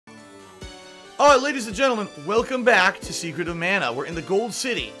Alright, ladies and gentlemen, welcome back to Secret of Mana. We're in the Gold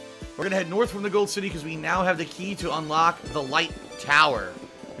City. We're gonna head north from the Gold City because we now have the key to unlock the Light Tower.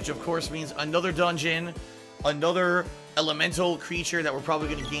 Which of course means another dungeon, another elemental creature that we're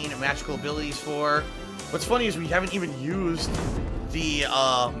probably gonna gain magical abilities for. What's funny is we haven't even used the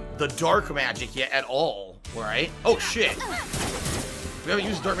dark magic yet at all, right? Oh shit! We haven't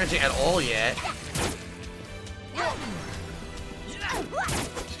used dark magic at all yet.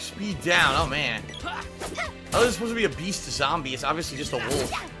 Speed down, oh man. Oh, this is supposed to be a beast zombie. It's obviously just a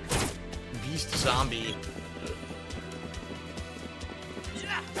wolf. Beast zombie.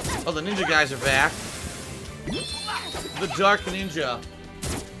 Oh, the ninja guys are back. The dark ninja.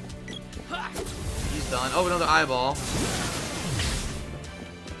 He's done. Oh, another eyeball.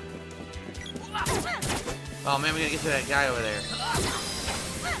 Oh man, we gotta get to that guy over there.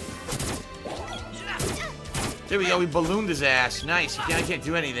 There we go, we ballooned his ass. Nice, I can't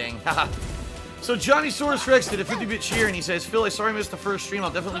do anything. So Johnny Source Rex did a 50-bit cheer and he says, Phil, I sorry I missed the first stream.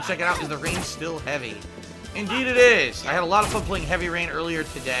 I'll definitely check it out. Is the rain still heavy? Indeed it is. I had a lot of fun playing Heavy Rain earlier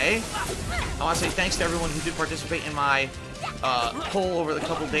today. I want to say thanks to everyone who did participate in my poll over the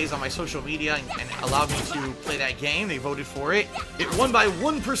couple days on my social media and allowed me to play that game. They voted for it. It won by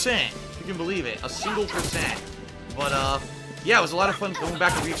 1%. If you can believe it. A single percent. But, yeah, it was a lot of fun going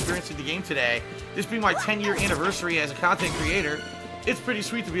back and re-experiencing the game today. This being my 10-year anniversary as a content creator, it's pretty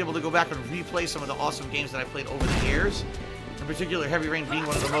sweet to be able to go back and replay some of the awesome games that I played over the years. In particular, Heavy Rain being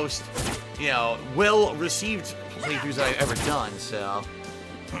one of the most, you know, well-received playthroughs that I've ever done, so...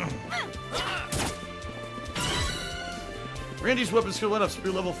 Randy's weapon skill went up,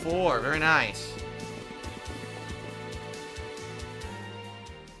 spear level 4. Very nice.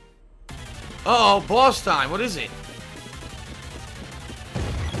 Uh-oh, boss time. What is it?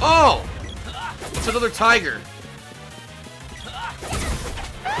 Oh! It's another tiger.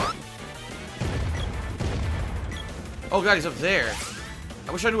 Oh god, he's up there.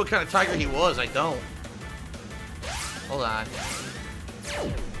 I wish I knew what kind of tiger he was. I don't. Hold on.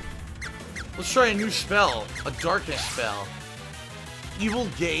 Let's try a new spell. A darkness spell. Evil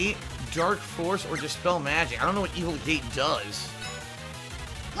Gate, Dark Force, or Dispel Magic. I don't know what Evil Gate does.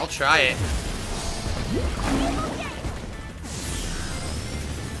 I'll try it.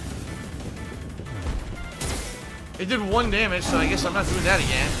 It did 1 damage, so I guess I'm not doing that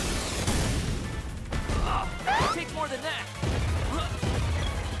again. Take more than that.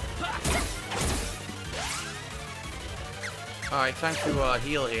 Alright, time to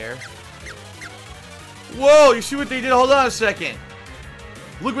heal here. Whoa, you see what they did? Hold on a second.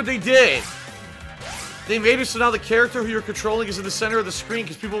 Look what they did. They made it so now the character who you're controlling is in the center of the screen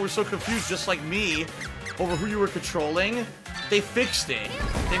because people were so confused, just like me, over who you were controlling. They fixed it.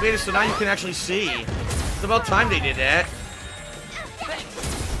 They made it so now you can actually see. It's about time they did that.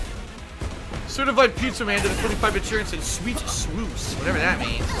 Certified Pizza Man did a 25-bit cheer and said, sweet swoosh, whatever that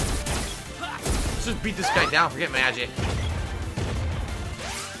means. Let's just beat this guy down, forget magic.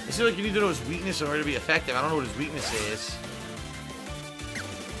 It seems like you need to know his weakness in order to be effective. I don't know what his weakness is.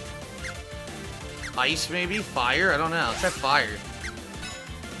 Ice, maybe? Fire? I don't know. Let's try fire.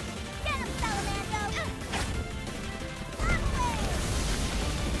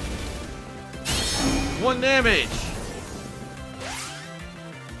 One damage!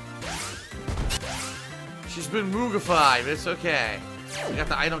 She's been Moogified, but it's okay. We got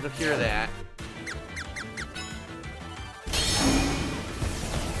the item to cure that.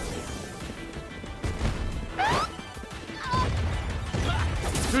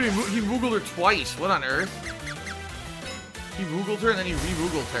 Dude, he Moogled her twice. What on earth? He Moogled her and then he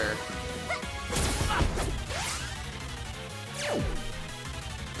re-Moogled her.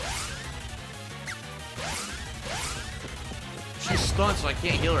 She's stunned, so I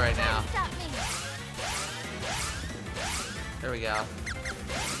can't heal right now. There we go.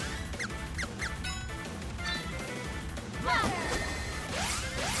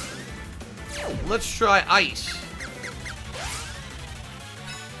 Let's try ice.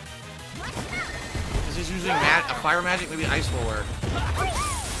 Because he's using a fire magic, maybe ice will work.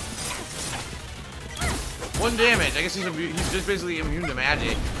 1 damage. I guess he's just basically immune to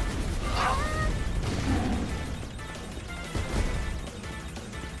magic.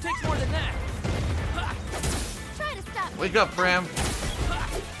 Take more than that. Wake up, Pram.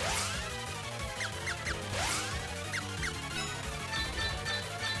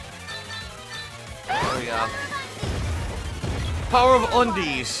 There we go. Power of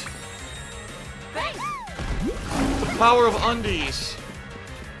Undies. The power of Undies.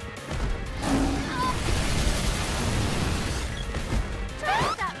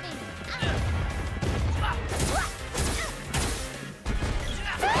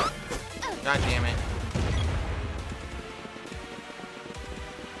 God damn it.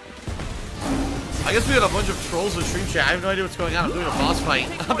 I guess we had a bunch of trolls in stream chat. I have no idea what's going on. I'm doing a boss fight.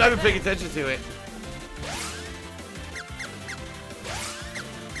 I'm not even paying attention to it.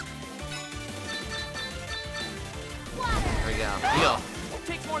 There we go. Heal.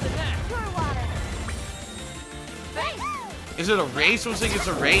 Take more than that. Is it a raid? Someone's saying it's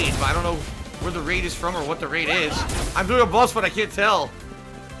a raid, but I don't know where the raid is from or what the raid is. I'm doing a boss fight. I can't tell.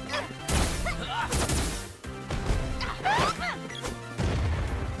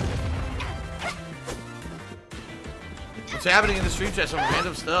 What's happening in the stream chat? Some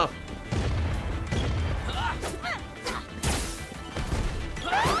random stuff.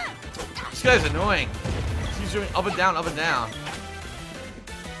 This guy's annoying. He's doing up and down, up and down.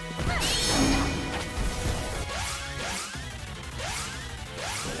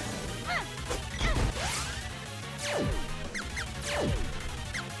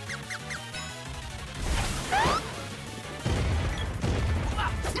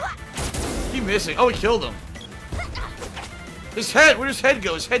 Keep missing. Oh, he killed him. His head, where'd his head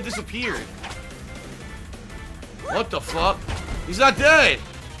go? His head disappeared. What the fuck? He's not dead.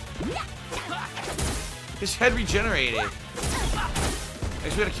 His head regenerated. I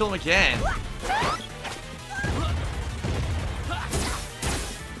guess we gotta kill him again. I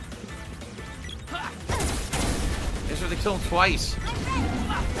guess we have to kill him twice.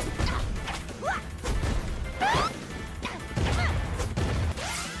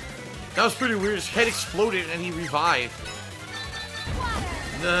 That was pretty weird. His head exploded and he revived.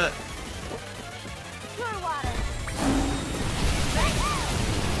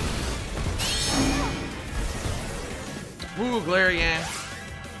 Woo, Galarian.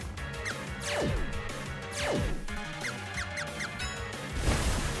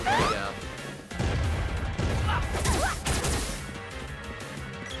 There we go.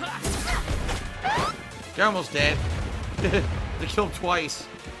 You're almost dead. They killed him twice.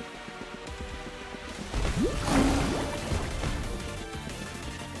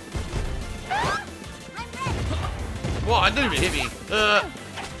 Whoa, that didn't even hit me.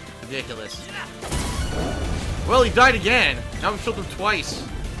 Ridiculous. Well, he died again. Now we killed him twice.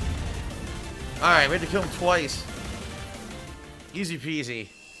 Alright, we had to kill him twice. Easy peasy.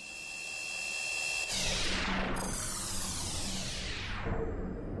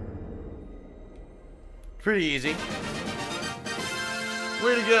 Pretty easy.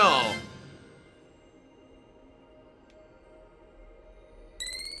 Way to go.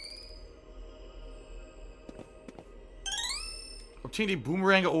 Obtained a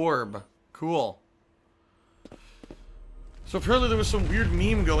boomerang orb. Cool. So apparently there was some weird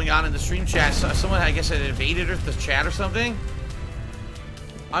meme going on in the stream chat. Someone, I guess, had invaded the chat or something.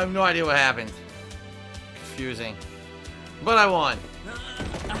 I have no idea what happened. Confusing. But I won.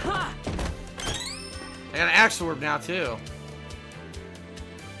 I got an axe orb now, too.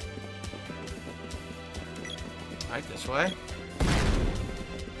 Right, this way.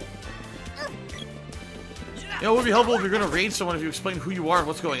 You know, it would be helpful if you're gonna raid someone if you explain who you are and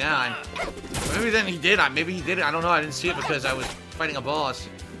what's going on. But maybe then he did. Maybe he did it. I don't know. I didn't see it because I was fighting a boss.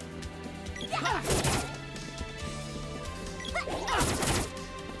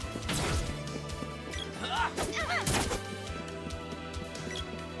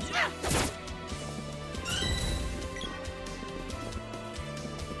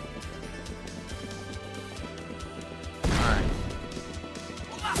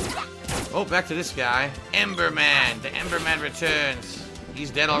 Oh, back to this guy. Emberman. The Emberman returns.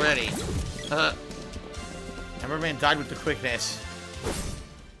 He's dead already. Emberman died with the quickness.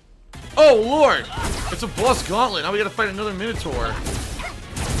 Oh, Lord! It's a boss gauntlet. Now we gotta fight another Minotaur.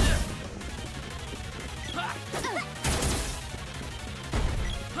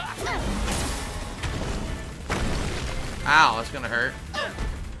 Ow, that's gonna hurt.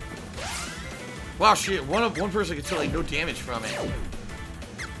 Wow, shit. One person can take like no damage from it.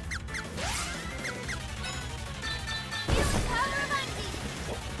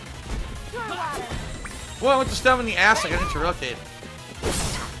 Well, I went to stab him in the ass, I got interrupted.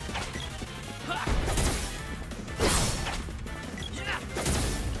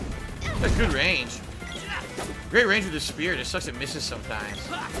 That's good range. Great range with the spear, just sucks it misses sometimes.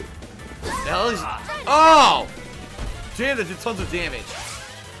 The hell is... Oh! Damn, that did tons of damage.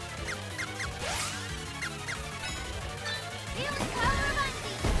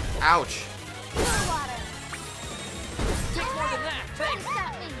 Ouch. Take more than that. Thanks.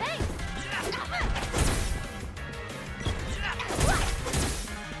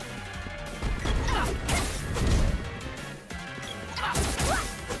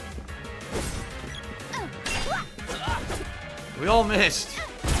 We all missed.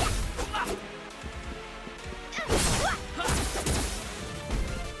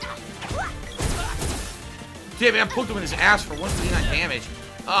 Damn it, I poked him in his ass for 159 damage.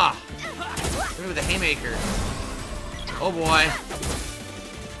 Ah. Hit me with the haymaker. Oh boy.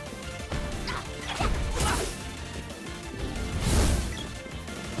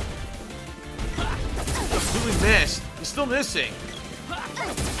 Completely missed. He's still missing.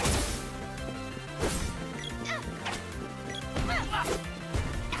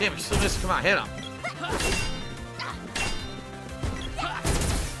 Damn, he's still missing. Come on, hit him.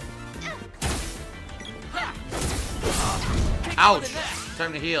 Ouch.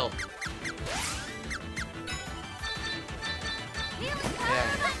 Time to heal. Yeah.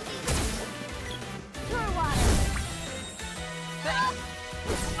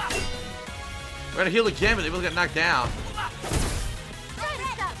 We're gonna heal again, but they both got knocked down.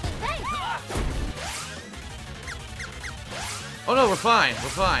 Oh no, we're fine. We're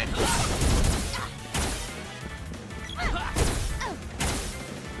fine.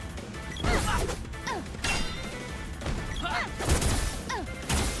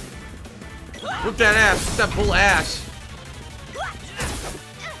 Whip that ass. Whip that bull ass.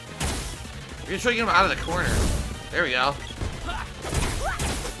 We're gonna try to get him out of the corner. There we go.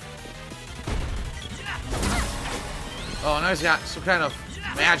 Oh, now he's got some kind of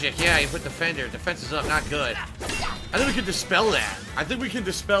magic. Yeah, he put defender. Defense is up. Not good. I think we can dispel that. I think we can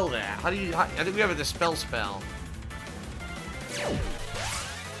dispel that. How do you... I think we have a dispel spell.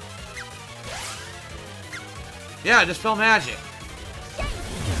 Yeah, dispel magic.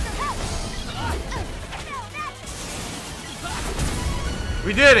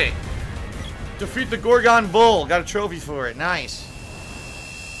 We did it! Defeat the Gorgon Bull. Got a trophy for it. Nice.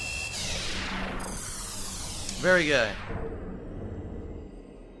 Very good.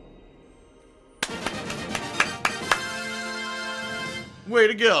 Way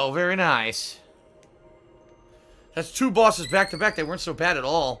to go. Very nice. That's 2 bosses back to back. They weren't so bad at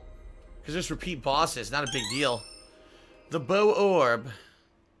all. Because just repeat bosses. Not a big deal. The Bow Orb.